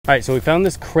right, so we found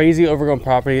this crazy overgrown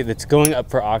property that's going up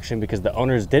for auction because the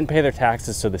owners didn't pay their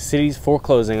taxes, so the city's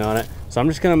foreclosing on it. So I'm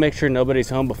just gonna make sure nobody's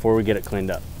home before we get it cleaned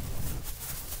up.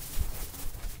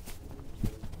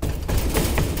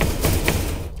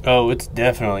 Oh, it's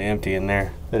definitely empty in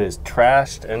there. It is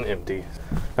trashed and empty.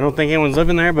 I don't think anyone's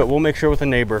living there, but we'll make sure with a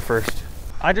neighbor first.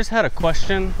 I just had a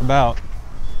question about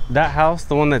that house,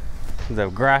 the one that the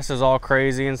grass is all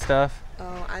crazy and stuff.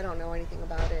 Oh, I don't know anything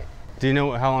about it. Do you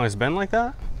know how long it's been like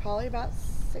that? Probably about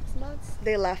 6 months.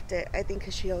 They left it, I think,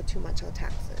 because she owed too much on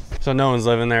taxes. So no one's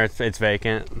living there, it's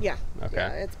vacant? Yeah. Okay. Yeah,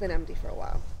 it's been empty for a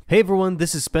while. Hey everyone,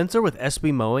 this is Spencer with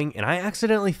SB Mowing, and I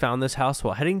accidentally found this house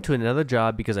while heading to another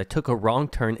job because I took a wrong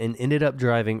turn and ended up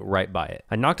driving right by it.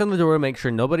 I knocked on the door to make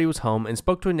sure nobody was home and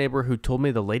spoke to a neighbor who told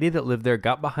me the lady that lived there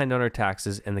got behind on her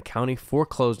taxes and the county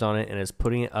foreclosed on it and is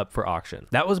putting it up for auction.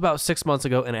 That was about 6 months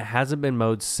ago and it hasn't been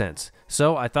mowed since.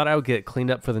 So I thought I would get it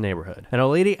cleaned up for the neighborhood. And a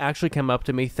lady actually came up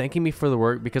to me thanking me for the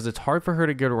work because it's hard for her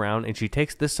to get around and she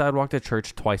takes this sidewalk to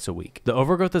church twice a week. The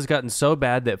overgrowth has gotten so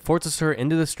bad that it forces her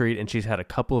into the street and she's had a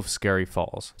couple of scary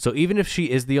falls. So even if she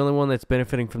is the only one that's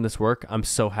benefiting from this work, I'm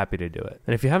so happy to do it.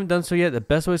 And if you haven't done so yet, the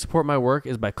best way to support my work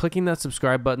is by clicking that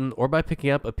subscribe button or by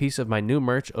picking up a piece of my new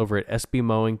merch over at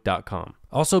sbmowing.com.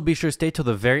 Also, be sure to stay till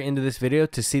the very end of this video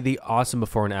to see the awesome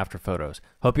before and after photos.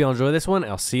 Hope you all enjoy this one.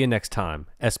 I'll see you next time.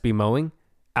 SB Mowing,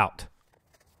 out.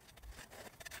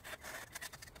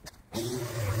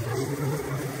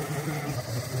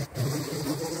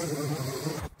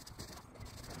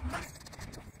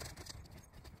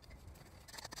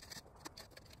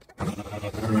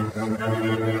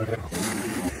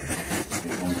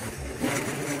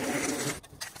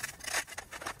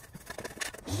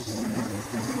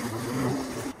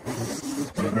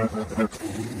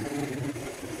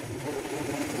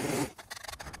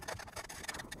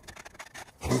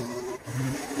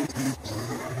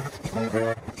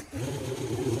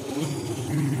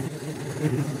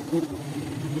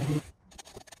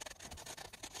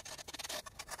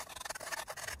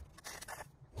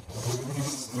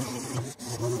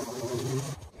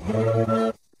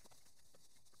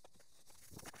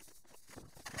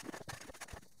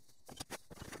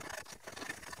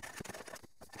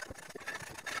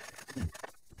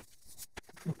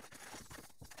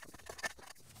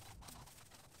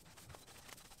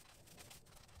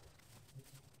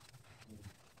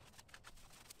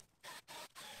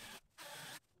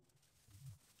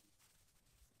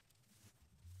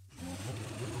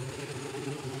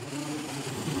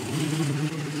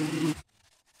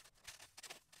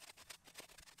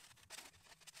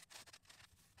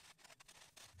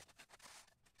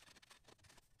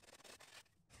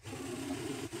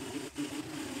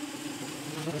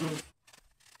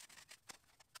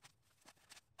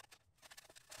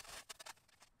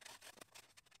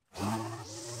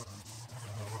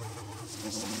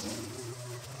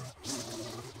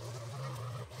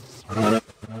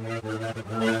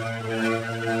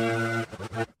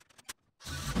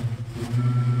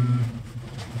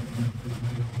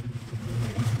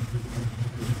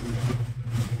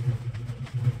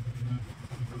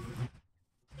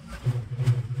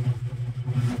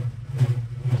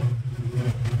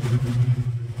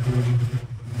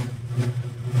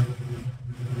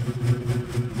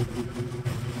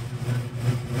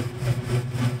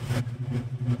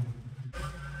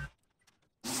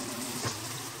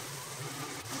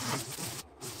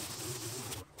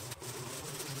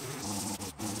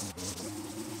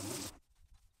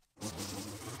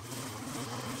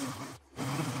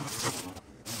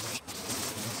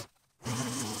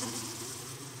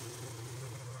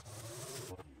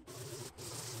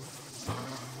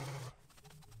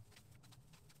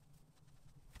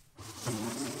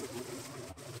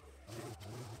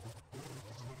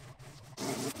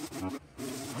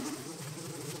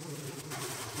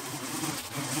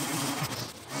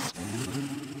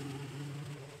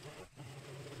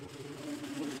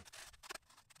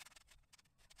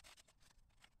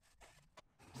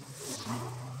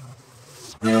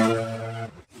 Yeah.